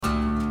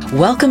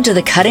Welcome to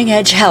the Cutting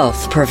Edge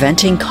Health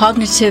Preventing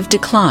Cognitive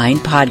Decline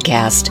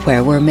podcast,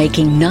 where we're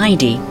making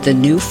 90 the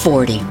new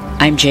 40.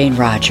 I'm Jane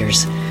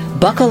Rogers.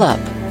 Buckle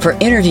up for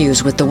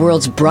interviews with the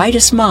world's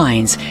brightest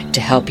minds to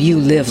help you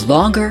live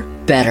longer,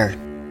 better.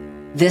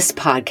 This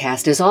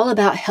podcast is all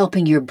about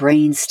helping your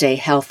brain stay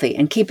healthy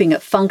and keeping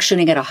it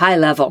functioning at a high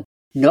level.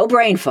 No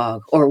brain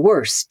fog or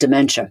worse,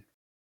 dementia.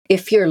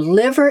 If your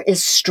liver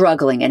is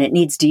struggling and it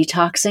needs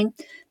detoxing,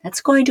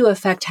 that's going to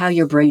affect how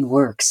your brain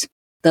works.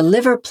 The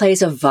liver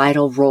plays a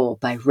vital role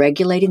by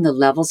regulating the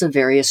levels of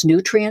various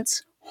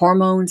nutrients,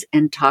 hormones,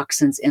 and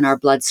toxins in our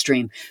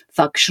bloodstream.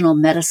 Functional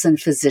medicine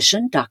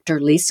physician Dr.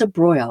 Lisa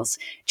Broyles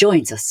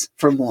joins us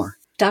for more.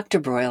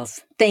 Dr.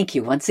 Broyles, thank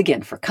you once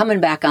again for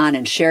coming back on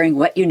and sharing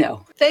what you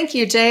know. Thank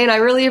you, Jane. I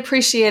really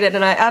appreciate it.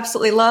 And I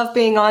absolutely love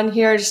being on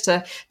here just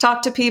to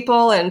talk to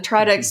people and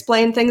try to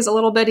explain things a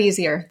little bit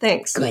easier.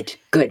 Thanks.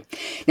 Good.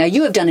 Now,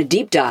 you have done a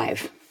deep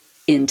dive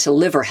into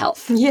liver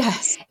health.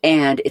 Yes.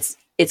 And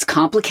it's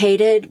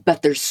complicated,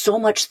 but there's so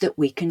much that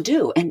we can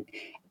do. And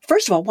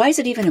first of all, why is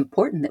it even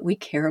important that we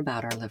care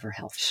about our liver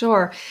health?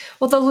 Sure.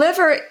 Well, the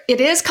liver,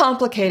 it is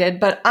complicated,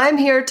 but I'm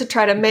here to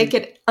try to make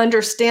it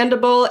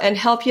understandable and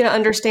help you to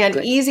understand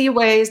easy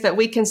ways that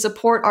we can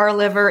support our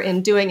liver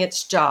in doing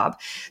its job.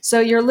 So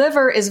your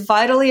liver is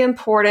vitally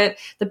important.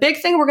 The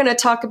big thing we're going to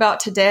talk about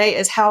today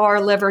is how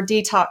our liver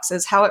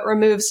detoxes, how it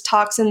removes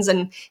toxins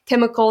and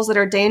chemicals that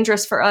are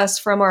dangerous for us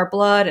from our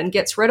blood and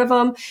gets rid of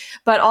them.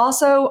 But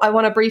also, I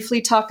want to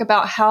briefly talk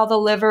about how the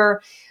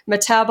liver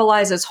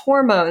metabolizes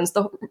hormones.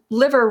 The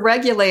liver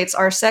regulates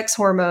our sex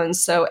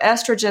hormones, so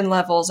estrogen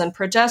levels and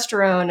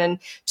progesterone, and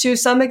to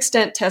some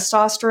extent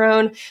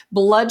testosterone,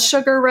 blood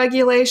sugar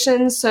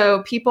regulation,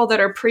 so people that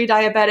are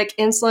pre-diabetic,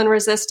 insulin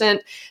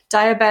resistant,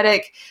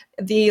 diabetic,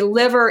 the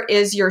liver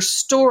is your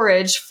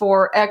storage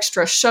for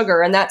extra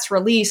sugar, and that's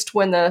released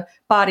when the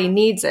body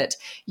needs it.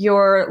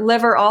 Your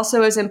liver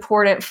also is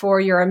important for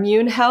your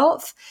immune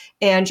health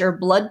and your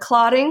blood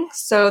clotting.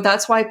 So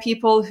that's why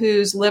people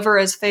whose liver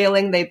is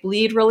failing, they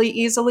bleed really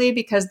easily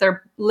because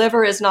their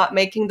liver is not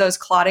making those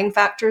clotting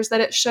factors that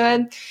it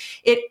should.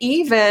 It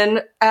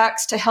even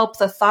acts to help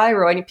the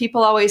thyroid.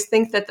 People always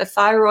think that the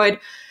thyroid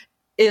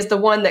is the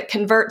one that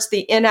converts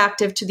the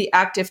inactive to the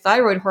active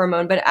thyroid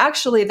hormone, but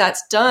actually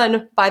that's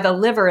done by the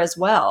liver as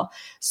well.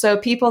 So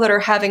people that are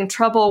having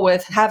trouble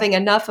with having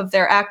enough of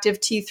their active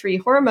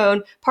T3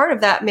 hormone, part of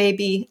that may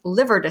be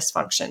liver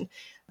dysfunction.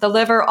 The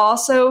liver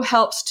also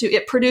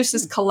it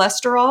produces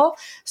cholesterol,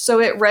 so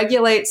it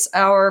regulates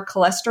our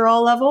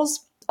cholesterol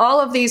levels.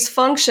 All of these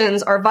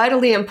functions are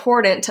vitally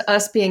important to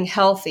us being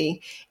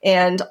healthy,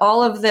 and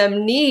all of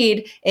them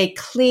need a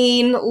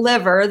clean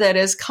liver that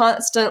is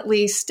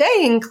constantly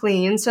staying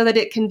clean so that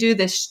it can do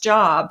this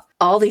job.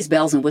 All these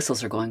bells and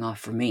whistles are going off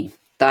for me.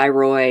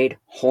 Thyroid,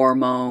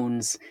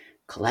 hormones,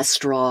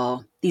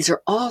 cholesterol. These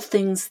are all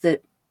things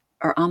that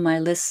are on my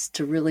list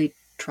to really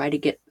try to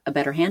get a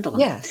better handle on.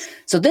 Yes.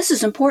 So this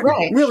is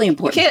important, really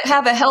important. You can't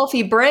have a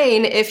healthy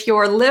brain if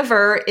your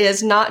liver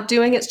is not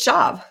doing its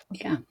job.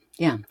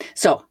 Yeah.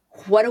 So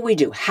what do we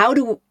do? How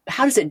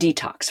does it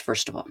detox,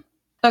 first of all?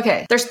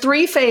 Okay, there's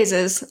 3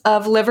 phases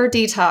of liver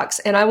detox,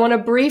 and I want to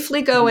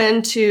briefly go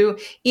into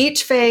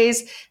each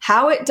phase,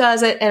 how it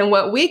does it, and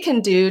what we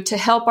can do to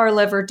help our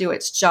liver do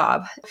its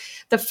job.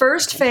 The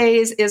first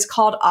phase is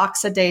called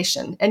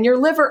oxidation, and your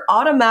liver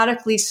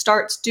automatically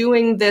starts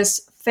doing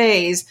this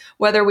phase,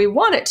 whether we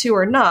want it to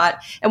or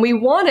not. And we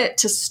want it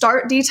to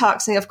start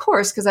detoxing, of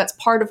course, because that's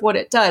part of what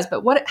it does.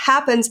 But what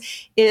happens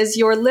is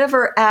your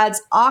liver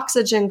adds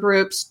oxygen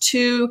groups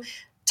to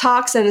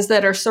toxins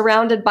that are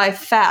surrounded by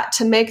fat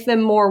to make them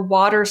more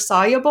water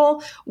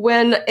soluble.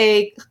 When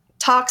a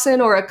toxin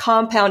or a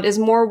compound is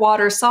more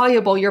water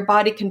soluble, your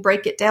body can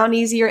break it down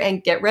easier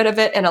and get rid of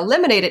it and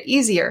eliminate it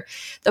easier.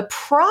 The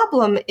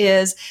problem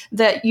is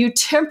that you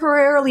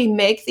temporarily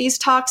make these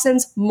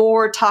toxins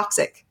more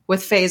toxic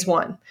with phase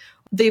 1.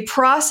 The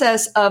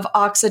process of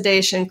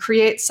oxidation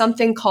creates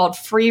something called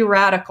free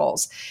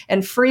radicals,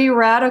 and free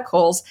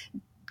radicals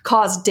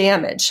cause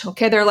damage.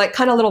 Okay, they're like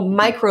kind of little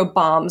micro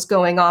bombs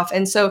going off.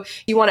 And so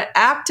you want to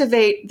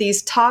activate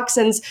these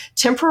toxins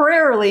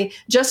temporarily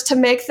just to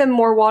make them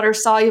more water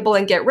soluble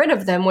and get rid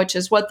of them, which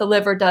is what the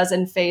liver does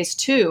in phase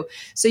 2.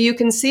 So you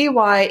can see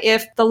why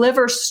if the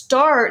liver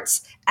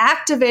starts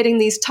activating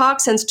these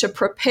toxins to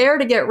prepare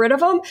to get rid of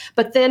them,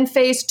 but then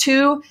phase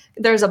 2,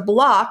 there's a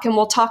block, and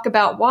we'll talk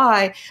about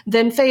why,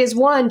 then phase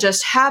 1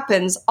 just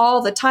happens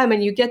all the time,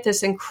 and you get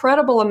this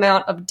incredible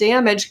amount of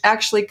damage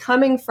actually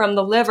coming from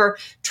the liver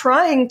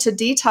trying to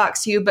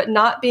detox you, but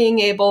not being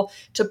able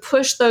to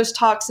push those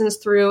toxins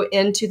through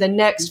into the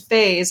next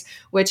phase,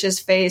 which is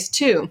phase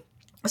 2.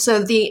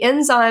 So the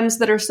enzymes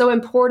that are so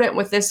important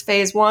with this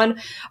phase 1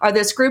 are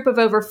this group of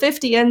over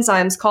 50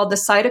 enzymes called the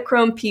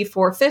cytochrome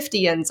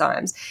P450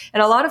 enzymes.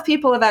 And a lot of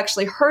people have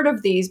actually heard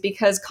of these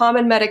because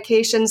common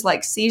medications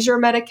like seizure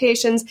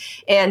medications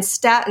and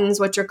statins,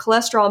 which are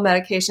cholesterol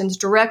medications,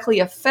 directly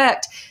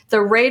affect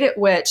the rate at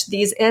which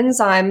these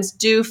enzymes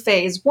do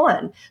phase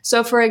 1.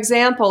 So for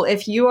example,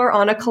 if you are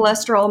on a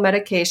cholesterol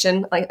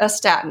medication like a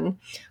statin,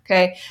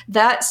 Okay.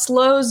 That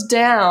slows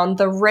down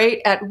the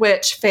rate at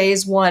which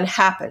phase 1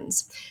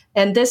 happens.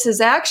 And this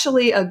is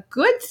actually a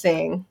good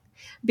thing,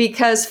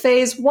 because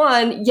phase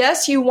 1,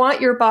 yes, you want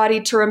your body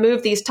to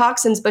remove these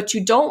toxins, but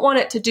you don't want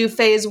it to do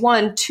phase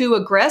 1 too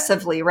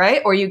aggressively,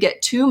 right? Or you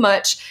get too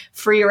much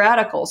free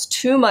radicals,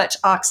 too much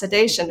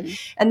oxidation.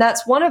 And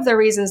that's one of the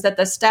reasons that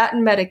the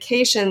statin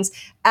medications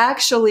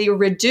actually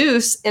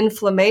reduce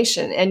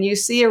inflammation. And you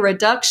see a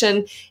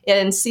reduction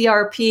in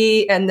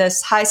CRP and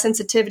this high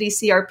sensitivity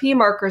CRP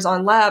markers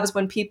on labs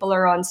when people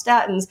are on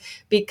statins,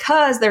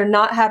 because they're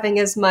not having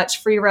as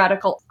much free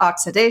radical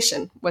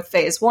oxidation with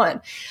phase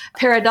 1.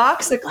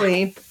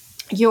 Paradoxically,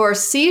 your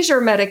seizure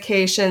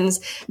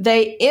medications,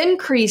 they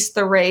increase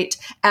the rate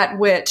at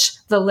which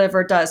the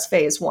liver does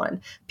phase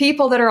 1.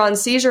 People that are on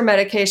seizure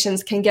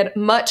medications can get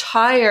much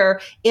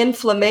higher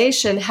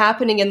inflammation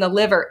happening in the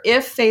liver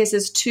if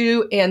phases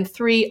 2 and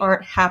 3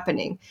 aren't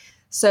happening.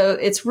 So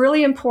it's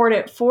really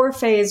important for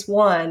phase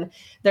 1.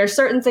 There are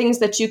certain things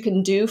that you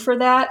can do for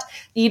that.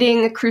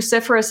 Eating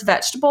cruciferous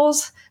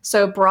vegetables,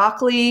 so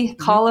broccoli,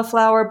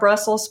 cauliflower,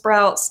 Brussels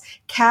sprouts,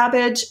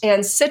 cabbage,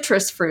 and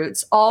citrus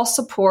fruits all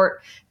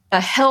support a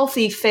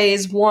healthy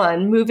phase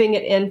 1, moving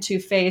it into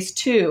phase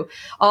 2.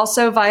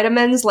 Also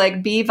vitamins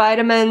like B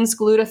vitamins,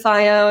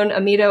 glutathione,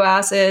 amino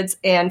acids,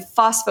 and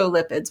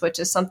phospholipids, which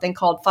is something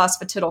called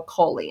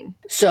phosphatidylcholine.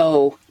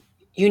 So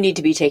you need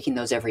to be taking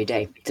those every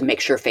day to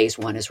make sure phase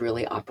 1 is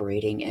really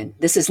operating. And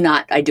this is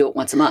not, I do it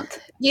once a month.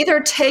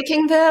 Either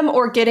taking them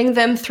or getting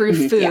them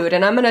through food. Yeah.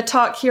 And I'm going to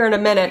talk here in a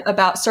minute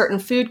about certain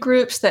food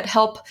groups that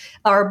help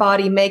our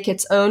body make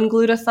its own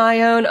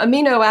glutathione.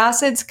 Amino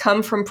acids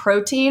come from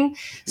protein.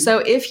 So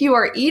if you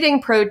are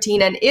eating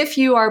protein and if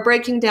you are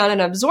breaking down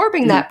and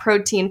absorbing that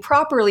protein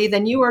properly,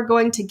 then you are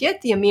going to get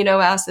the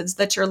amino acids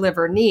that your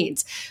liver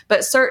needs.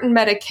 But certain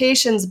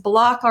medications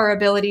block our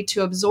ability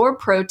to absorb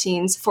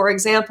proteins. For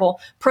example,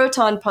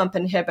 proton pump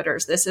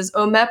inhibitors. This is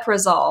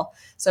omeprazole.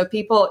 So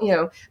people,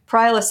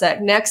 Prilosec,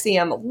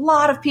 Nexium, a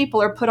lot of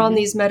people are put on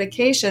these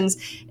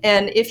medications.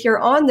 And if you're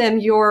on them,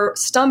 your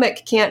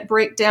stomach can't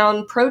break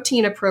down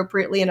protein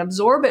appropriately and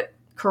absorb it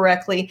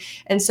correctly.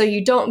 And so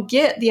you don't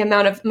get the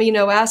amount of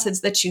amino acids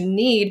that you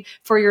need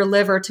for your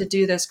liver to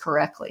do this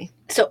correctly.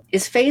 So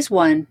is phase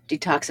 1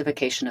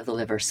 detoxification of the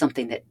liver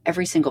something that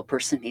every single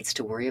person needs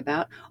to worry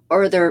about?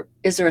 Or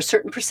is there a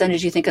certain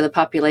percentage you think of the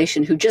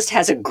population who just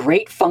has a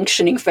great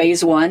functioning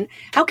phase 1?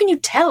 How can you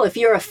tell if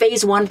you're a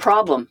phase 1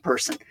 problem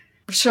person?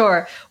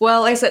 Sure.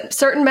 Well, like I said,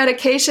 certain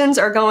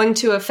medications are going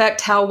to affect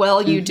how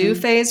well you do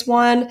phase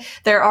 1.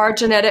 There are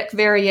genetic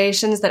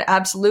variations that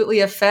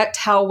absolutely affect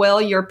how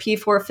well your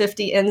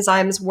P450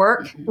 enzymes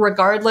work,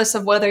 regardless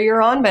of whether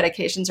you're on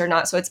medications or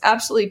not. So it's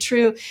absolutely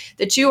true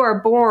that you are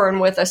born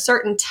with a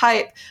certain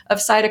type of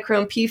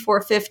cytochrome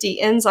P450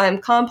 enzyme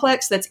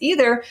complex that's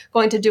either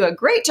going to do a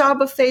great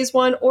job of phase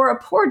 1 or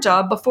a poor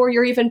job before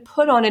you're even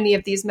put on any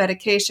of these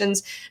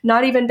medications,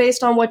 not even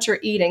based on what you're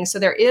eating. So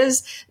there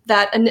is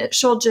that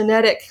initial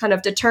genetic kind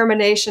of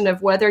determination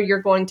of whether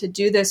you're going to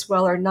do this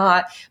well or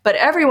not. But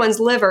everyone's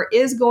liver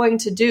is going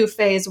to do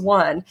phase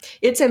 1.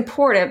 It's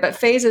important, but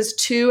phases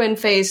 2 and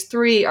phase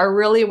 3 are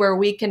really where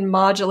we can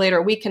modulate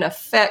or we can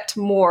affect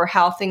more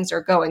how things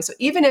are going. So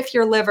even if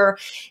your liver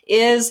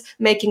is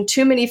making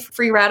too many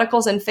free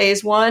radicals in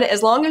phase 1,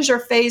 as long as your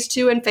phase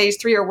 2 and phase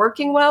 3 are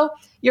working well,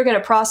 you're going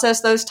to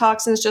process those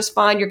toxins just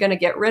fine. You're going to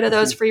get rid of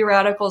those free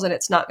radicals and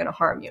it's not going to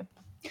harm you.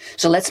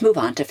 So let's move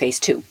on to phase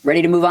 2.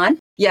 Ready to move on?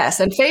 Yes,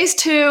 and phase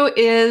 2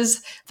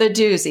 is the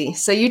doozy.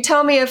 So you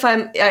tell me if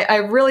I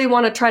really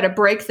want to try to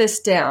break this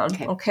down,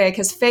 okay?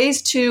 Because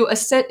phase 2,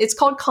 it's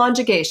called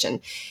conjugation,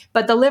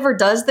 but the liver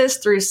does this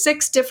through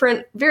 6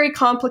 different, very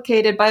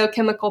complicated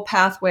biochemical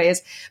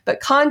pathways. But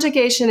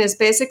conjugation is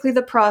basically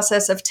the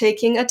process of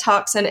taking a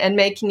toxin and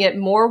making it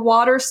more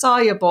water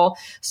soluble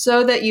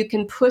so that you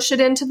can push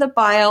it into the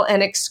bile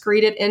and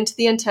excrete it into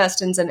the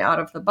intestines and out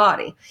of the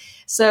body.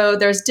 So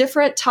there's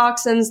different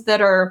toxins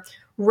that are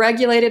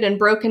regulated and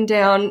broken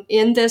down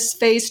in this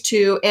phase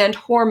 2 and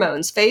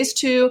hormones. Phase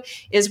 2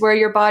 is where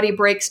your body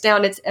breaks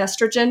down its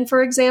estrogen,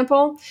 for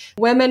example.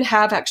 Women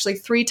have actually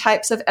 3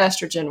 types of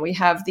estrogen. We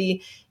have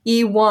the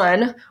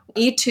E1,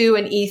 E2,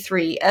 and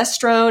E3,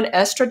 estrone,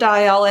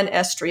 estradiol, and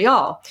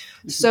estriol.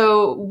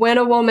 So when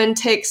a woman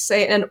takes,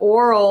 say, an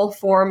oral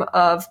form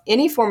of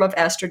any form of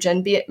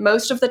estrogen, be it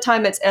most of the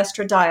time it's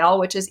estradiol,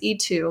 which is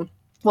E2,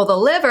 well, the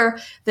liver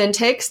then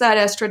takes that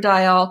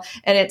estradiol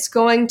and it's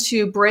going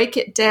to break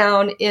it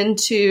down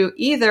into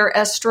either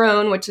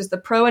estrone, which is the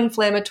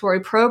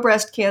pro-inflammatory,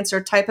 pro-breast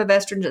cancer type of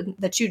estrogen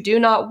that you do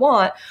not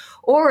want,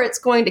 or it's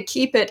going to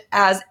keep it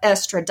as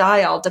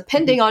estradiol,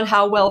 depending on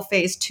how well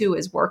phase 2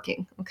 is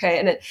working. Okay,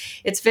 and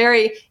it's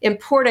very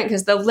important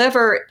because the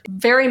liver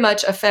very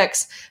much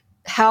affects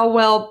how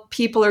well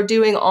people are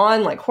doing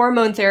on like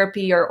hormone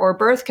therapy or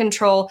birth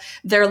control.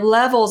 Their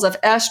levels of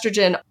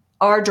estrogen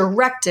are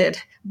directed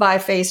by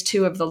phase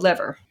 2 of the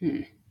liver.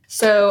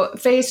 So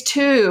phase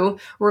 2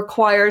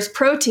 requires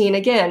protein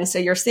again. So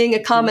you're seeing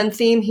a common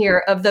theme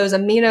here of those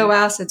amino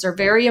acids are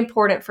very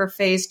important for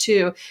phase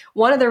 2.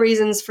 One of the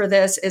reasons for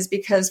this is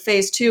because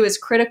phase 2 is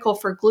critical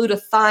for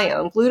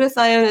glutathione.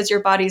 Glutathione is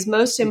your body's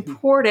most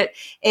important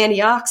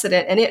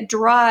antioxidant, and it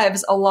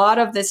drives a lot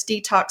of this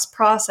detox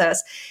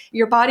process.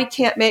 Your body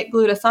can't make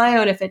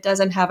glutathione if it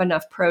doesn't have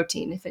enough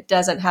protein, if it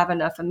doesn't have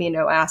enough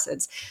amino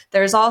acids.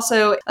 There's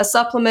also a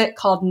supplement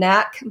called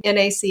NAC.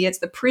 It's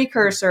the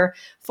precursor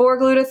for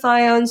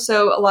glutathione.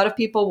 So a lot of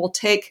people will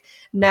take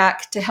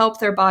NAC to help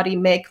their body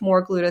make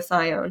more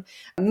glutathione.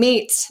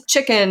 Meats,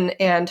 chicken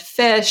and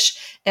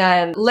fish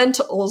and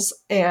lentils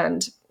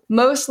and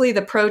mostly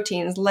the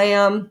proteins,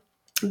 lamb,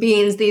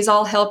 beans, these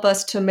all help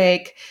us to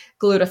make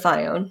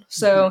glutathione.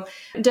 So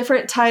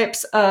different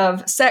types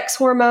of sex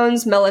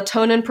hormones,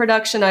 melatonin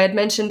production. I had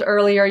mentioned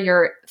earlier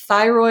your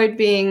thyroid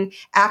being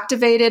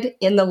activated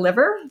in the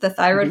liver, the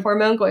thyroid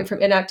hormone going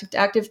from inactive to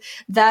active.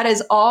 That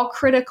is all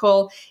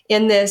critical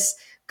in this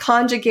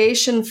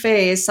conjugation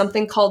phase,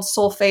 something called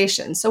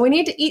sulfation. So we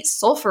need to eat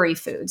sulfury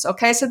foods.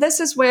 Okay. So this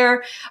is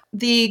where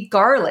the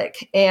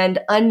garlic and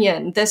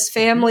onion, this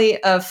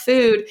family of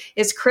food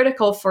is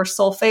critical for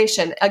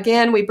sulfation.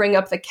 Again, we bring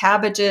up the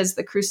cabbages,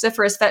 the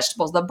cruciferous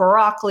vegetables, the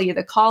broccoli,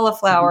 the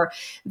cauliflower.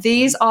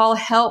 These all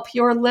help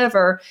your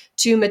liver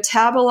to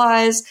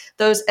metabolize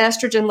those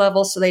estrogen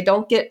levels so they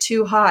don't get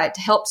too high. It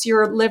helps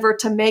your liver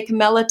to make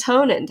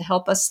melatonin to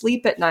help us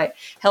sleep at night,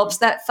 helps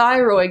that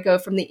thyroid go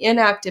from the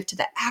inactive to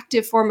the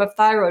active form of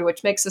thyroid,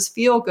 which makes us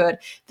feel good.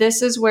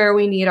 This is where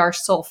we need our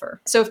sulfur.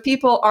 So if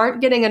people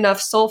aren't getting enough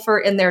sulfur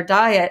in their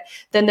diet,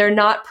 then they're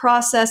not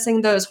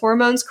processing those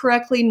hormones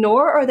correctly,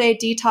 nor are they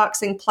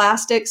detoxing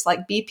plastics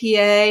like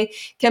BPA,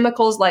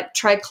 chemicals like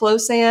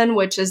triclosan,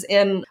 which is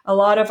in a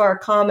lot of our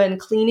common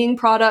cleaning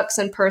products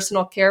and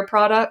personal care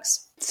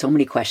products. So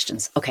many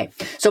questions. Okay.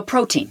 So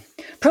protein.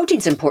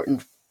 Protein's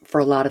important for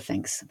a lot of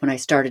things. When I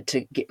started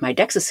to get my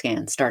DEXA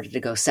scan started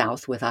to go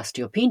south with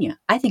osteopenia,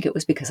 I think it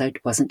was because I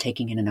wasn't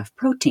taking in enough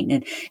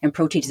protein. And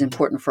protein is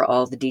important for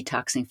all the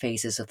detoxing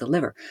phases of the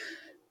liver.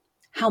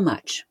 How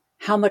much?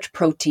 How much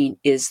protein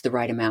is the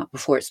right amount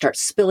before it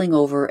starts spilling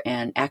over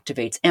and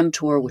activates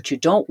mTOR, which you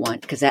don't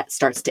want because that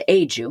starts to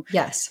age you?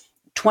 Yes.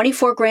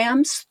 24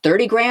 grams,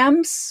 30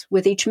 grams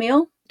with each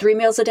meal? 3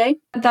 meals a day?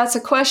 That's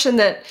a question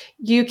that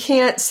you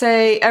can't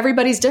say.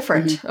 Everybody's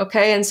different.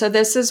 Okay. And so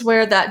this is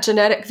where that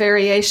genetic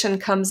variation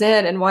comes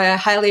in and why I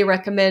highly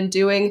recommend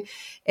doing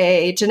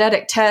a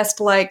genetic test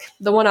like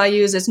the one I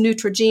use is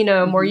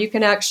Neutrogenome, where you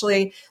can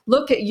actually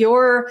look at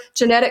your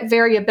genetic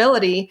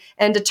variability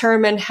and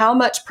determine how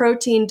much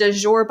protein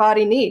does your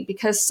body need.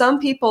 Because some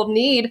people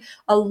need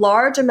a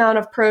large amount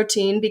of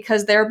protein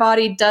because their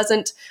body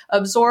doesn't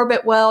absorb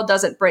it well,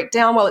 doesn't break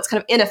down well. It's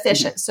kind of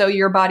inefficient. So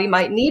your body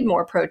might need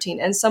more protein.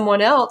 And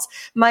someone else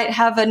might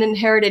have an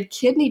inherited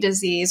kidney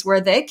disease where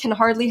they can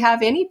hardly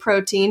have any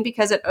protein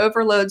because it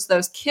overloads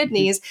those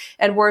kidneys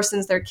and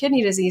worsens their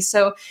kidney disease.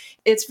 So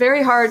it's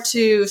very hard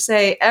to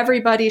say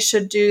everybody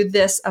should do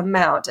this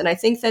amount. And I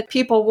think that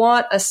people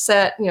want a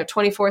set,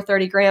 24,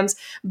 30 grams.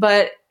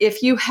 But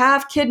if you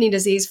have kidney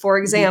disease, for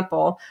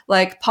example,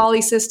 like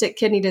polycystic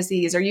kidney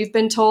disease, or you've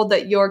been told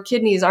that your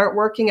kidneys aren't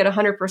working at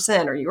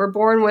 100%, or you were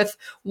born with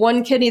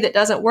one kidney that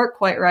doesn't work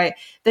quite right,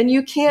 then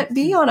you can't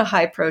be on a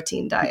high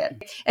protein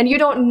diet. And you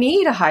don't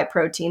need a high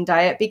protein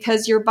diet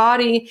because your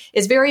body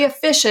is very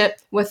efficient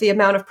with the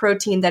amount of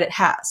protein that it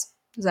has.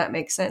 Does that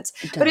make sense?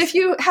 But if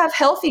you have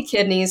healthy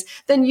kidneys,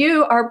 then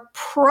you are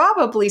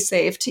probably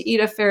safe to eat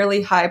a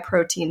fairly high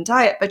protein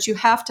diet, but you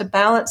have to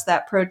balance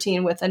that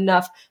protein with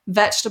enough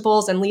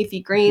vegetables and leafy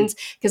greens,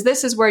 because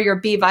this is where your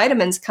B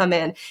vitamins come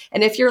in.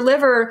 And if your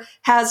liver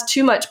has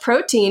too much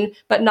protein,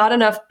 but not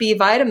enough B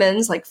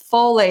vitamins like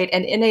folate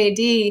and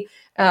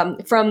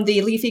NAD from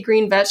the leafy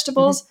green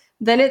vegetables,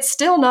 then it's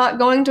still not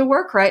going to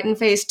work right in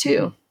phase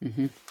 2.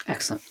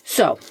 Excellent.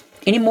 So,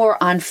 any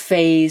more on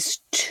phase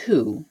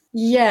 2?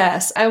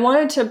 Yes, I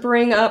wanted to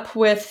bring up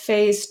with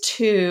phase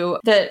 2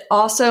 that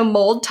also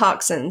mold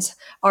toxins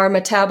are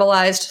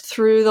metabolized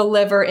through the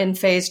liver in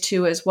phase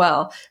 2 as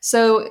well.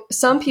 So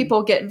some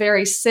people get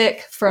very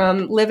sick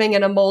from living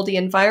in a moldy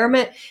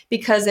environment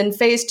because in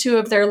phase 2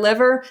 of their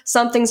liver,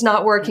 something's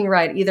not working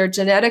right. Either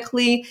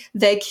genetically,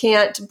 they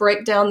can't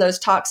break down those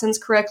toxins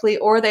correctly,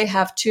 or they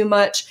have too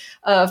much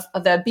of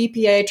the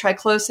BPA,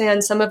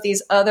 triclosan, some of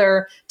these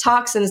other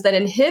toxins that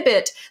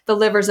inhibit the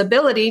liver's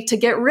ability to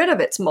get rid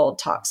of its mold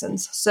toxins.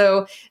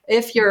 So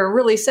if you're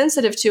really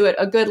sensitive to it,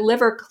 a good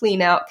liver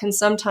clean out can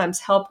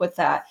sometimes help with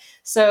that.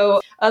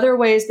 So other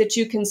ways that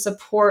you can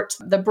support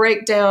the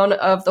breakdown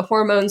of the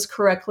hormones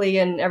correctly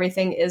and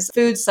everything is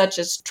foods such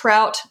as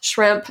trout,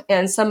 shrimp,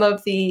 and some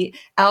of the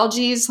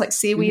algae like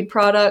seaweed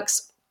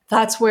products.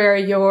 That's where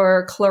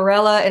your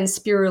chlorella and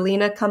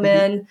spirulina come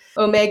in.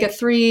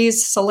 Omega-3s,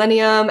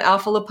 selenium,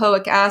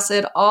 alpha-lipoic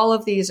acid, all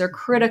of these are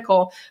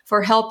critical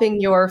for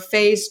helping your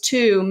phase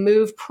 2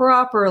 move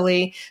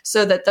properly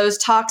so that those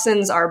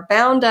toxins are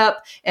bound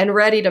up and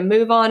ready to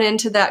move on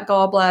into that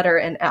gallbladder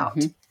and out.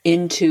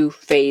 Into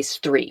phase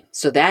 3.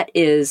 So that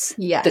is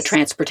the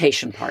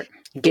transportation part.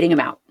 getting them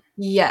out.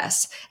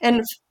 Yes.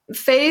 And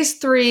phase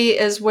 3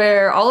 is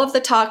where all of the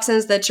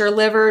toxins that your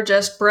liver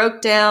just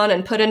broke down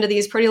and put into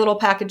these pretty little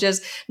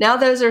packages, now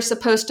those are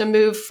supposed to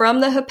move from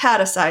the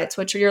hepatocytes,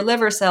 which are your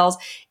liver cells,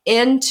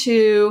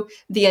 into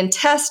the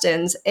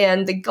intestines.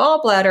 And the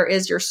gallbladder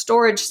is your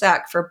storage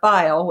sac for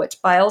bile,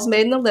 which bile is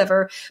made in the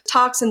liver.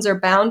 Toxins are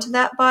bound to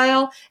that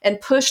bile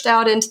and pushed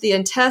out into the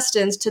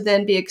intestines to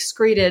then be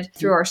excreted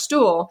through our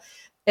stool.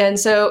 And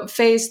so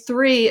phase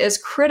 3 is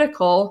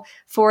critical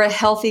for a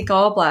healthy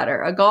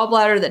gallbladder, a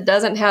gallbladder that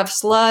doesn't have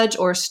sludge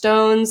or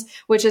stones,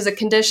 which is a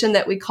condition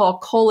that we call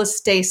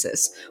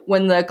cholestasis.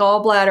 When the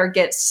gallbladder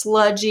gets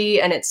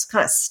sludgy and it's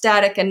kind of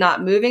static and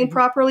not moving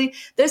properly,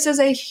 this is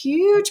a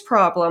huge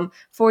problem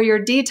for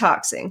your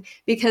detoxing,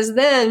 because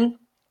then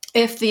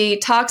if the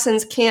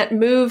toxins can't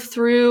move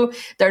through,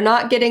 they're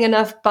not getting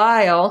enough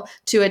bile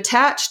to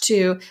attach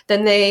to,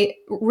 then they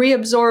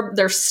reabsorb,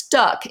 they're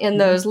stuck in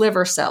those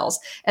liver cells.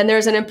 And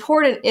there's an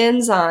important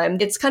enzyme.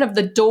 It's kind of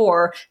the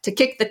door to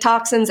kick the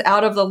toxins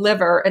out of the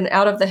liver and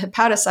out of the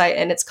hepatocyte.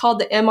 And it's called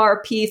the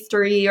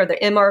MRP3 or the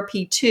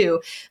MRP2.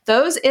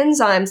 Those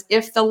enzymes,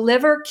 if the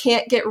liver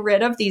can't get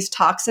rid of these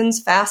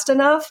toxins fast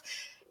enough,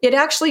 it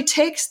actually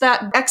takes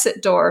that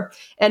exit door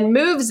and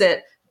moves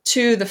it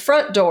to the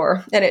front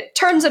door, and it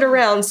turns it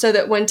around so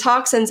that when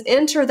toxins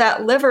enter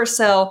that liver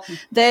cell,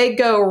 they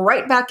go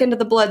right back into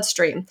the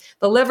bloodstream.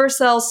 The liver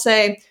cells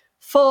say,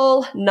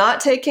 full, not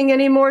taking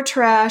any more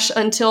trash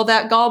until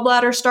that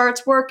gallbladder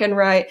starts working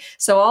right.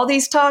 So all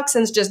these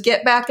toxins just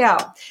get back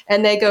out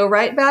and they go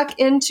right back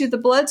into the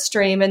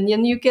bloodstream. And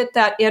then you get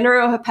that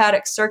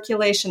enterohepatic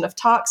circulation of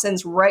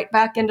toxins right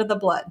back into the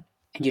blood.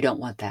 And you don't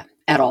want that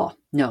at all.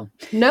 No.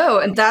 No,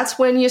 and that's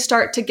when you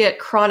start to get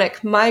chronic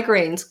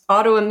migraines,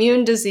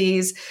 autoimmune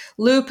disease,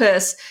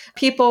 lupus,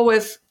 people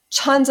with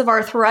tons of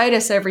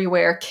arthritis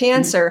everywhere,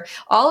 cancer.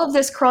 All of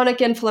this chronic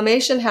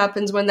inflammation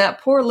happens when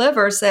that poor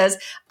liver says,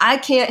 I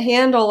can't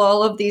handle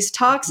all of these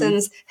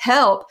toxins,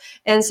 help.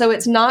 And so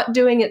it's not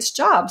doing its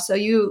job. So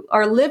you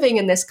are living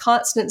in this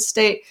constant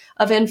state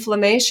of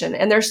inflammation.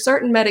 And there's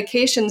certain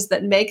medications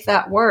that make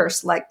that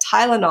worse, like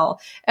Tylenol.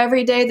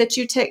 Every day that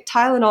you take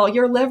Tylenol,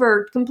 your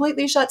liver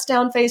completely shuts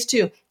down phase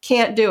 2.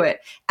 Can't do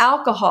it.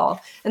 Alcohol.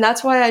 And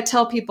that's why I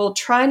tell people,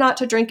 try not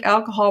to drink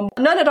alcohol.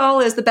 None at all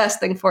is the best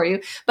thing for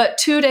you, but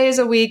 2 days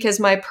a week is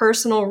my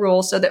personal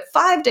rule, so that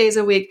 5 days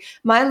a week,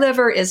 my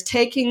liver is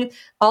taking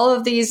all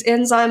of these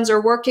enzymes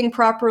are working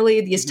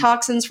properly. These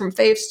toxins from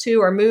phase 2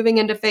 are moving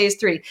into phase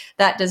 3.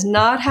 That does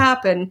not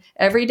happen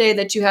every day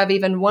that you have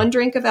even one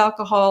drink of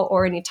alcohol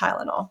or any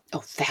Tylenol. Oh,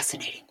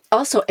 fascinating.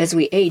 Also, as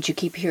we age, you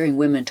keep hearing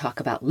women talk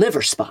about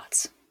liver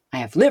spots. I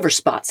have liver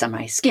spots on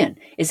my skin.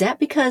 Is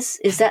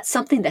that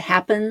something that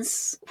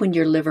happens when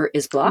your liver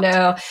is blocked?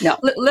 No.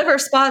 Liver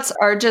spots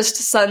are just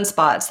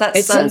sunspots.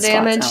 That's sun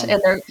damage.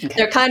 And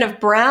they're kind of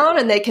brown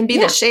and they can be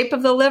the shape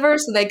of the liver.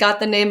 So they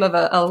got the name of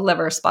a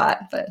liver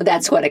spot. But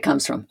that's what it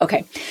comes from.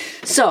 Okay.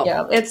 So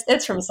yeah,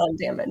 it's from sun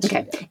damage.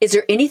 Okay. Is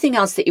there anything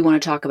else that you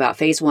want to talk about?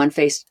 Phase 1,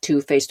 phase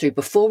 2, phase 3,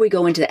 before we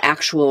go into the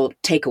actual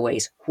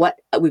takeaways? What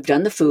we've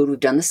done the food, we've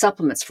done the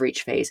supplements for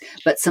each phase,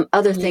 but some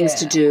other things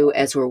to do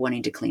as we're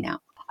wanting to clean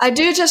out. I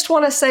do just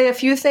want to say a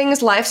few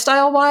things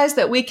lifestyle-wise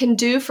that we can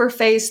do for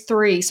phase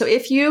 3. So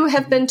if you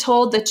have been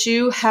told that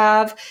you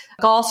have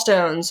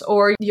gallstones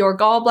or your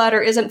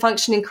gallbladder isn't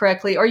functioning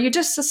correctly, or you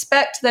just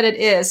suspect that it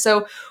is.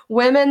 So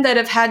women that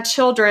have had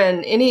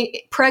children,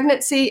 any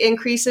pregnancy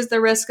increases the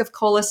risk of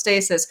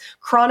cholestasis.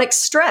 Chronic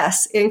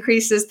stress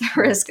increases the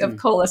risk of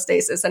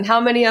cholestasis. And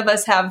how many of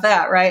us have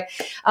that, right?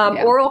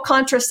 Oral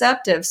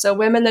contraceptives. So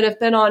women that have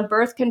been on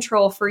birth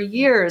control for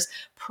years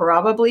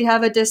probably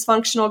have a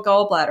dysfunctional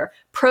gallbladder.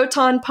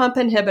 Proton pump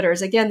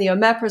inhibitors, again, the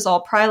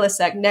omeprazole,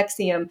 Prilosec,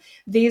 Nexium,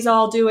 these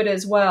all do it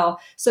as well.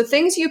 So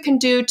things you can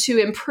do to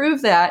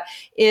improve that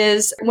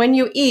is when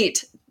you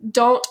eat,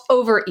 don't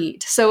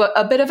overeat. So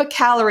a bit of a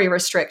calorie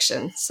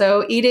restriction.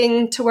 So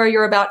eating to where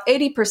you're about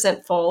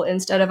 80% full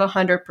instead of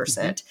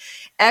 100%.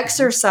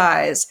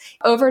 Exercise,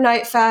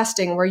 overnight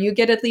fasting, where you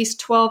get at least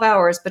 12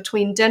 hours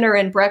between dinner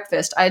and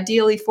breakfast,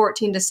 ideally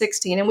 14 to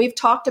 16. And we've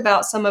talked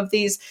about some of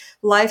these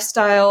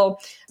lifestyle.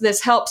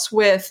 This helps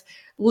with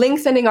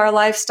lengthening our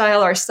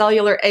lifestyle, our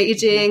cellular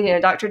aging. You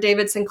know, Dr.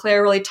 David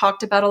Sinclair really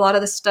talked about a lot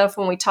of this stuff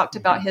when we talked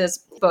about his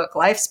book,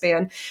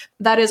 Lifespan.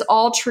 That is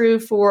all true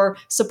for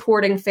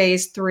supporting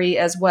phase 3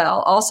 as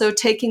well. Also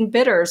taking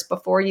bitters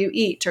before you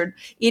eat or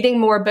eating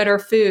more bitter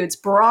foods,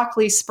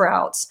 broccoli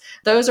sprouts.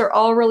 Those are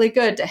all really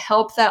good to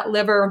help that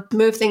liver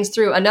move things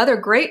through. Another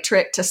great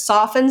trick to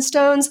soften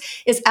stones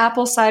is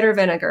apple cider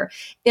vinegar.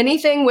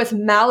 Anything with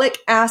malic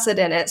acid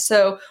in it.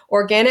 So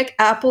organic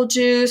apple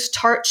juice,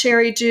 tart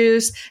cherry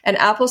juice, and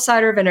apple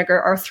cider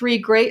vinegar are 3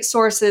 great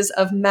sources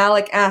of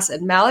malic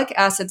acid. Malic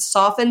acid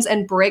softens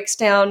and breaks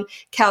down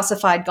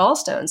calcified calcified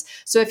gallstones.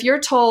 So if you're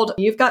told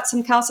you've got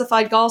some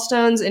calcified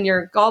gallstones in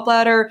your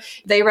gallbladder,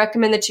 they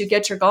recommend that you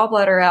get your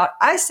gallbladder out.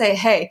 I say,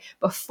 hey,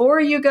 before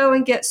you go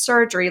and get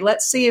surgery,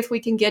 let's see if we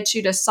can get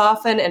you to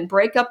soften and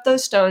break up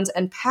those stones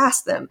and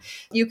pass them.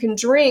 You can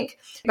drink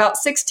about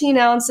 16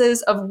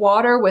 ounces of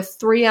water with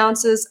 3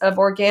 ounces of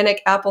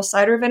organic apple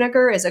cider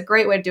vinegar is a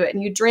great way to do it.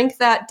 And you drink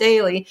that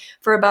daily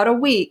for about a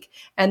week.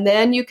 And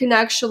then you can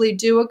actually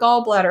do a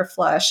gallbladder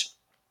flush.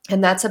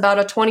 And that's about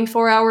a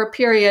 24-hour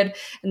period.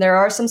 And there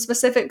are some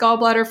specific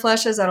gallbladder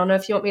flushes. I don't know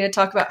if you want me to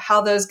talk about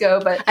how those go,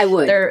 but I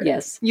would,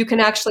 yes. You can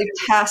actually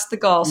pass the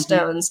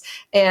gallstones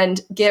and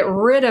get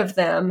rid of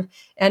them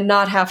and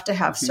not have to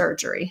have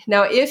surgery.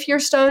 Now, if your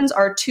stones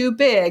are too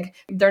big,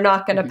 they're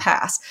not going to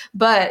pass.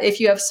 But if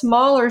you have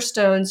smaller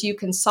stones, you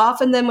can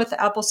soften them with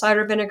the apple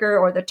cider vinegar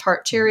or the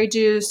tart cherry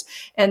juice,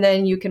 and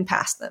then you can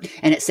pass them.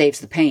 And it saves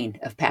the pain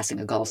of passing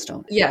a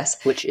gallstone.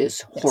 Yes. Which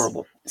is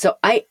horrible. So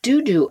I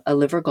do a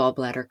liver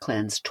gallbladder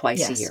cleanse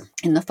twice a year,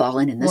 in the fall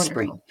and in the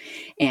spring.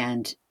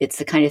 And it's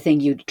the kind of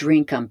thing you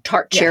drink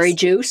tart cherry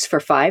juice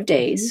for 5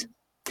 days.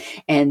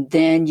 And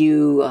then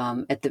you,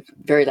 at the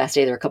very last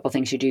day, there are a couple of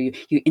things you do.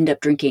 You end up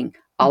drinking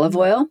olive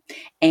oil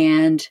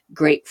and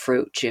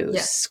grapefruit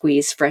juice.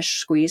 Fresh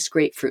squeezed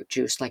grapefruit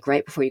juice, like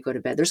right before you go to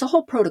bed. There's a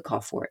whole protocol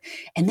for it.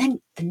 And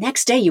then the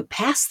next day you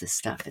pass this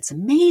stuff. It's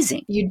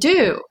amazing. You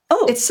do.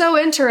 Oh, it's so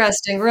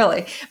interesting,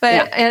 really.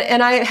 But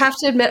and I have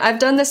to admit, I've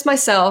done this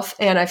myself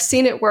and I've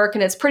seen it work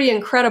and it's pretty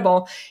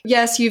incredible.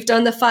 Yes, you've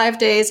done the 5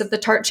 days of the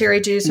tart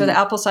cherry juice or the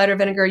apple cider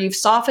vinegar. You've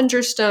softened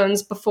your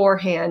stones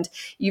beforehand.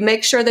 You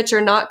make sure that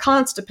you're not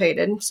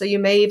constipated. So you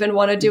may even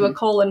want to do a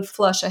colon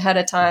flush ahead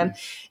of time.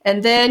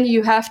 And then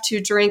you have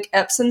to drink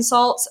Epsom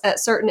salts at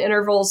certain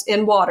intervals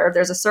in water.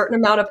 There's a certain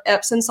amount of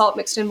Epsom salt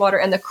mixed in water.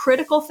 And the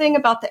critical thing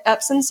about the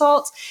Epsom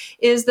salts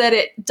is that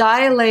it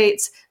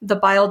dilates the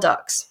bile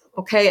ducts.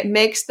 Okay, it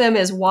makes them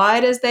as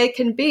wide as they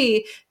can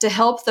be to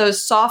help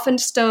those softened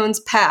stones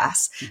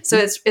pass. So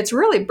it's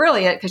really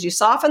brilliant because you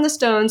soften the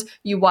stones,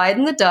 you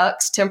widen the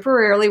ducts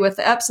temporarily with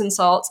the Epsom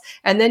salts,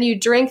 and then you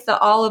drink the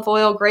olive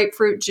oil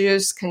grapefruit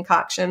juice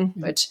concoction,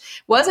 which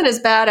wasn't as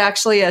bad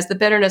actually as the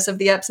bitterness of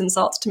the Epsom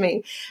salts to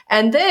me.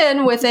 And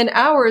then within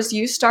hours,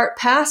 you start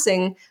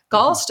passing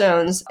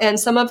gallstones, and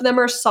some of them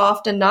are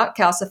soft and not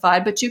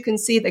calcified, but you can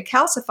see the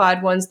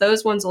calcified ones,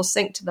 those ones will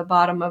sink to the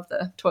bottom of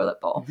the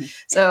toilet bowl.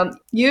 So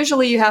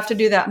usually you have to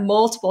do that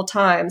multiple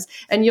times,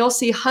 and you'll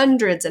see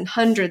hundreds and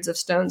hundreds of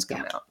stones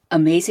come out.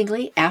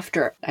 Amazingly,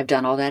 after I've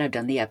done all that, I've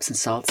done the Epsom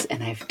salts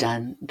and I've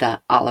done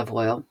the olive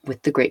oil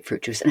with the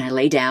grapefruit juice, and I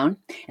lay down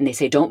and they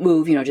say, don't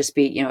move, just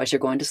be, as you're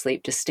going to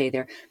sleep, just stay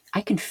there.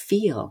 I can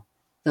feel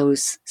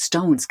those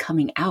stones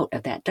coming out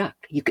of that duct.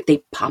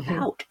 They pop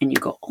out and you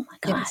go, oh my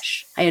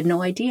gosh, I had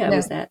no idea I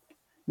was that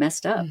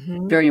messed up.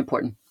 Very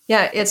important.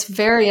 Yeah, it's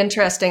very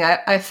interesting.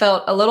 I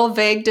felt a little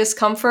vague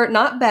discomfort,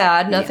 not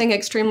bad, nothing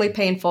extremely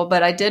painful,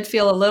 but I did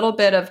feel a little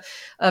bit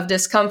of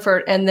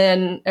discomfort, and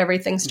then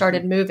everything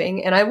started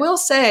moving. And I will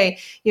say,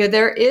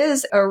 there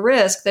is a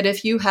risk that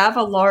if you have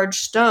a large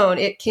stone,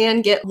 it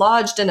can get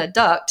lodged in a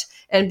duct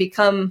and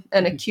become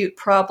an acute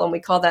problem.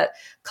 We call that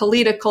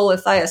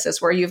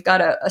cholelithiasis, where you've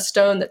got a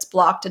stone that's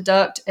blocked a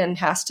duct and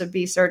has to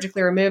be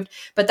surgically removed.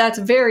 But that's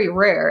very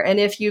rare. And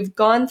if you've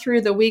gone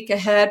through the week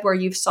ahead where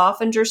you've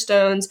softened your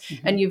stones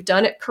and you've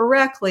done it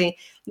correctly,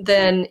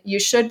 then you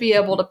should be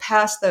able to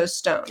pass those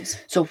stones.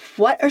 So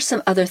what are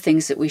some other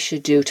things that we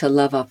should do to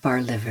love up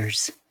our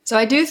livers? So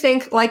I do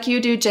think, like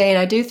you do, Jane,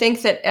 I do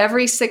think that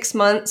every 6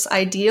 months,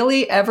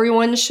 ideally,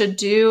 everyone should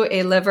do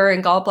a liver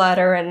and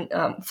gallbladder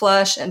and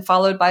flush, and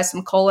followed by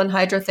some colon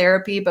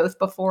hydrotherapy, both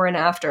before and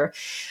after.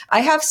 I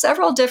have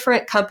several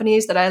different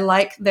companies that I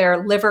like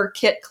their liver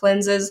kit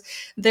cleanses.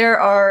 There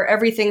are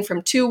everything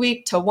from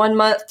 2-week to 1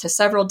 month to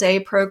several day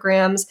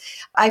programs.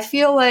 I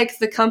feel like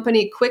the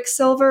company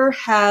Quicksilver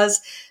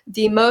has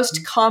the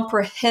most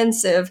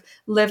comprehensive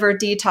liver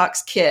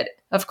detox kit.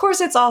 Of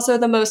course, it's also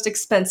the most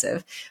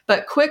expensive,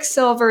 but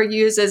Quicksilver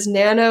uses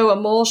nano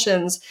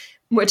emulsions,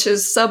 which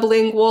is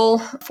sublingual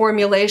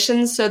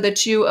formulations, so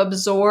that you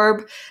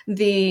absorb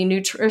the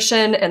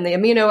nutrition and the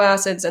amino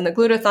acids and the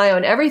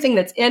glutathione. Everything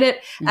that's in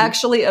it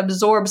actually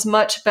absorbs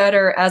much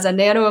better as a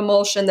nano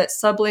emulsion that's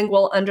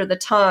sublingual under the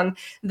tongue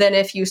than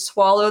if you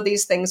swallow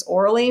these things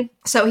orally.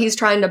 So he's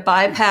trying to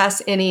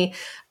bypass any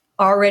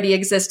already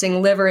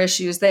existing liver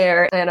issues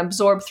there and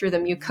absorb through the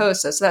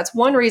mucosa. So that's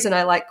one reason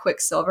I like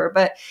Quicksilver.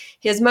 But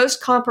his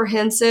most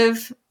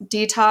comprehensive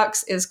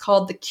detox is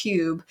called the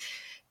Cube.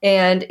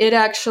 And it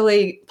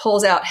actually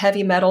pulls out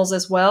heavy metals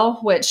as well,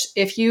 which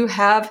if you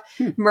have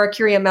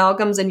mercury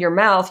amalgams in your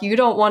mouth, you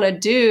don't want to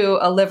do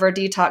a liver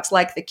detox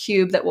like the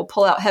Cube that will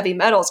pull out heavy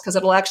metals, because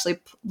it'll actually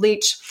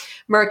leach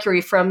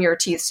mercury from your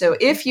teeth. So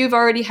if you've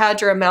already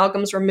had your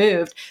amalgams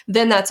removed,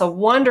 then that's a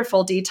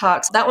wonderful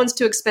detox. That one's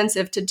too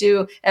expensive to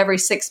do every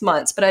 6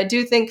 months. But I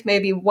do think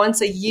maybe once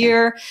a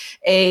year,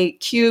 a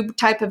Cube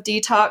type of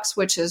detox,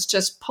 which is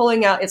just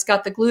pulling out, it's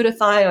got the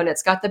glutathione,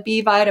 it's got the B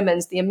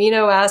vitamins, the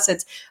amino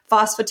acids,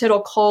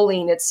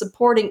 phosphatidylcholine. It's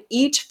supporting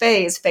each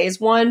phase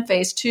 1,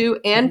 phase 2,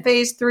 and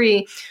phase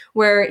 3,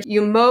 where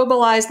you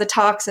mobilize the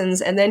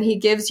toxins, and then he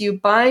gives you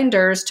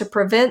binders to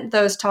prevent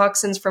those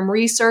toxins from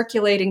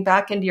recirculating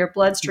back into your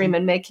bloodstream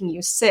and making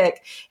you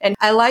sick. And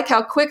I like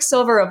how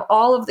Quicksilver of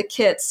all of the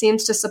kits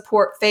seems to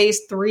support phase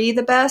 3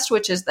 the best,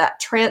 which is that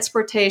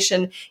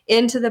transportation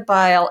into the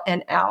bile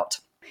and out.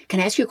 Can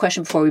I ask you a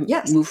question before we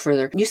move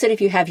further? You said if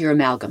you have your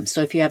amalgam,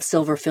 so if you have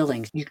silver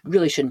fillings, you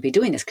really shouldn't be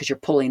doing this because you're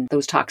pulling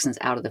those toxins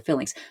out of the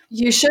fillings.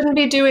 You shouldn't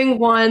be doing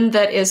one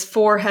that is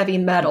for heavy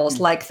metals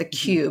like the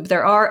cube.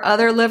 There are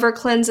other liver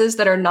cleanses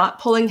that are not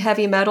pulling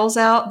heavy metals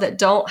out, that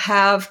don't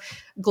have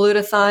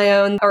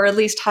glutathione, or at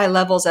least high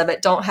levels of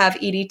it, don't have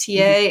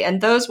EDTA, and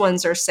those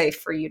ones are safe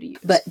for you to use.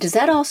 But does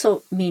that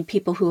also mean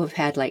people who have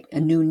had like a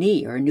new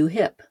knee or a new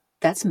hip?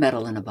 That's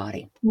metal in a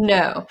body.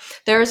 No,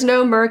 there's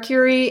no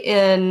mercury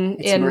in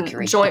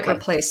joint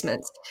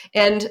replacements.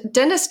 And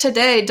dentists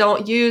today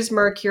don't use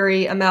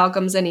mercury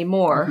amalgams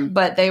anymore,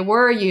 but they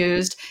were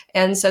used.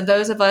 And so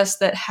those of us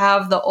that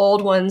have the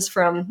old ones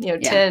from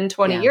 10,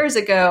 20 years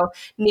ago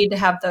need to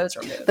have those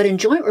removed. But in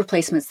joint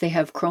replacements, they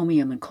have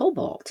chromium and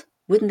cobalt.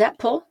 Wouldn't that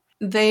pull?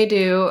 They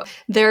do.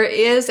 There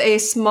is a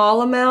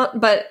small amount,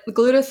 but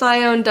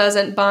glutathione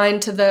doesn't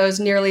bind to those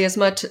nearly as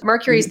much.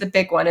 Mercury is the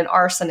big one, and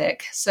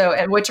arsenic,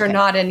 which are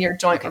not in your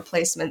joint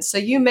replacements. So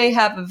you may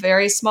have a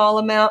very small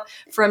amount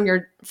from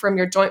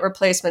your joint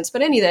replacements,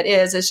 but any that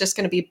is just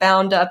going to be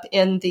bound up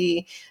in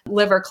the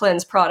liver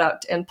cleanse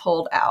product and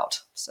pulled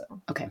out. So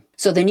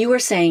then you were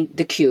saying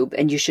the cube,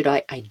 and you should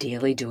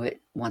ideally do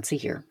it once a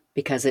year,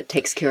 because it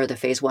takes care of the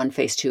phase 1,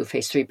 phase 2,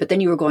 phase 3. But then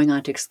you were going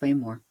on to explain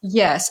more.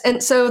 Yes.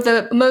 And so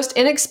the most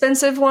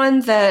inexpensive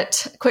one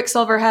that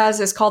Quicksilver has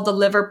is called the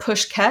liver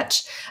push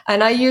catch.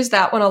 And I use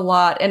that one a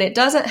lot. And it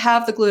doesn't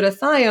have the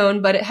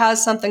glutathione, but it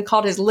has something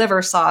called his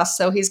liver sauce.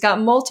 So he's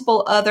got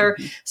multiple other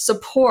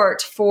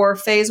support for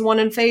phase 1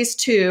 and phase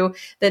 2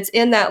 that's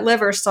in that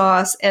liver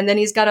sauce. And then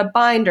he's got a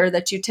binder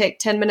that you take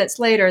 10 minutes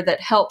later that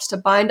helps to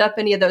bind up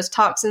any of those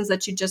toxins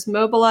that you just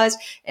mobilized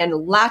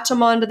and latch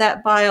them onto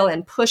that bile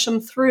and push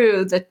them through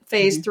the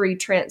phase 3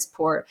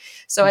 transport.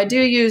 So I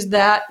do use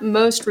that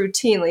most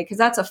routinely because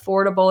that's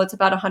affordable. It's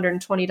about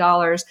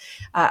 $120.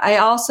 I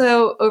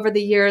also, over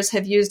the years,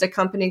 have used a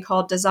company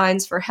called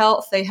Designs for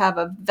Health. They have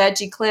a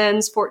veggie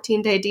cleanse,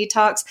 14-day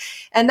detox,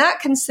 and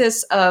that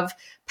consists of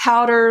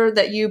powder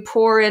that you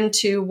pour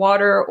into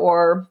water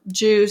or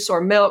juice or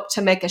milk to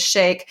make a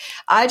shake.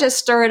 I just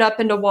stir it up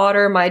into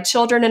water. My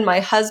children and my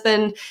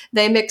husband,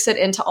 they mix it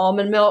into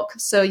almond milk.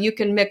 So you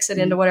can mix it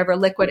into whatever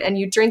liquid, and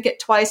you drink it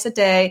twice a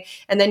day.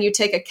 And then you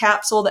take a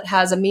capsule that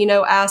has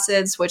amino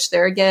acids, which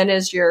there again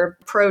is your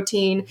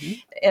protein.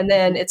 And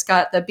then it's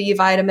got the B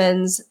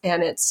vitamins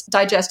and its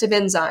digestive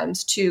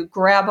enzymes to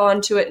grab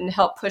onto it and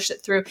help push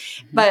it through.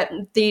 But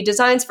the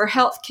Designs for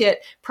Health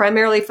kit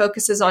primarily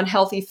focuses on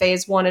healthy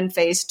phase 1 and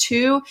phase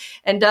 2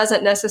 and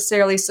doesn't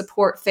necessarily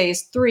support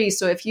phase 3.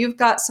 So if you've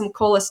got some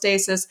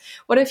cholestasis,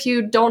 what if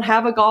you don't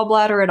have a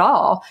gallbladder at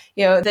all?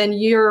 Then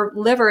your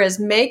liver is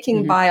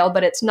making bile,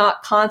 but it's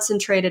not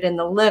concentrated in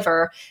the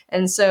liver.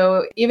 And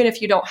so even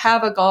if you don't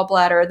have a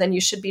gallbladder, then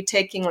you should be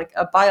taking like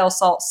a bile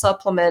salt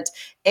supplement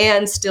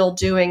and still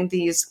doing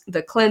the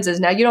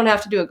cleanses. Now, you don't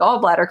have to do a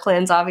gallbladder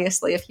cleanse,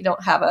 obviously, if you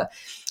don't have a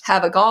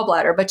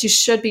gallbladder, but you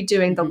should be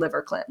doing the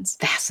liver cleanse.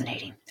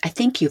 Fascinating. I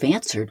think you've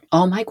answered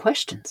all my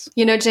questions.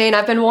 Jane,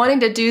 I've been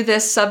wanting to do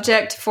this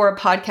subject for a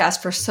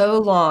podcast for so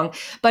long,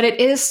 but it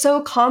is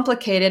so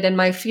complicated. And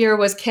my fear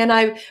was, can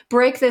I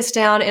break this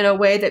down in a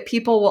way that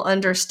people will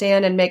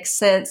understand and make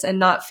sense and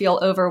not feel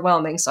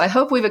overwhelming? So I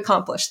hope we've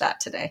accomplished that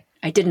today.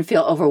 I didn't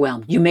feel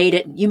overwhelmed. You made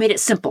it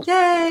simple.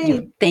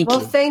 Yay. Thank you.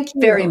 Well, thank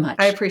you very much.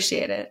 I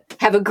appreciate it.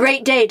 Have a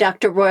great day,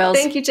 Dr. Broyles.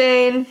 Thank you,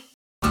 Jane.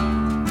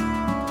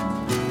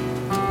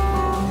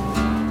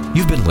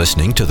 You've been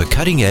listening to the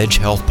Cutting Edge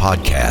Health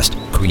Podcast,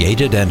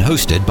 created and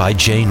hosted by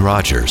Jane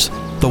Rogers.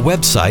 The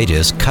website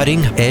is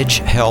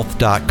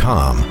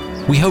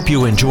cuttingedgehealth.com. We hope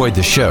you enjoyed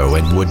the show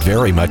and would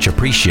very much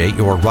appreciate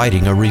your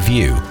writing a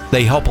review.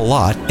 They help a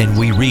lot, and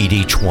we read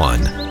each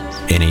one.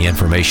 Any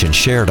information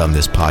shared on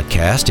this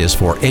podcast is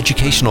for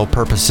educational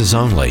purposes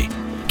only.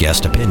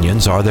 Guest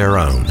opinions are their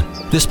own.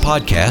 This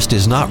podcast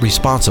is not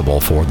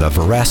responsible for the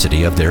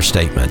veracity of their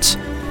statements.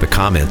 The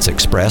comments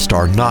expressed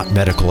are not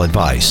medical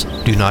advice.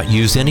 Do not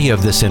use any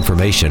of this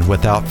information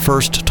without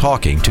first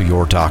talking to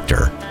your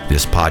doctor.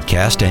 This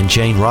podcast and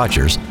Jane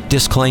Rogers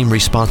disclaim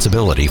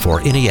responsibility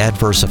for any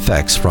adverse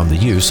effects from the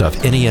use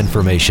of any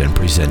information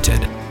presented.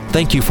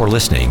 Thank you for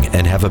listening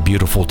and have a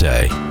beautiful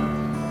day.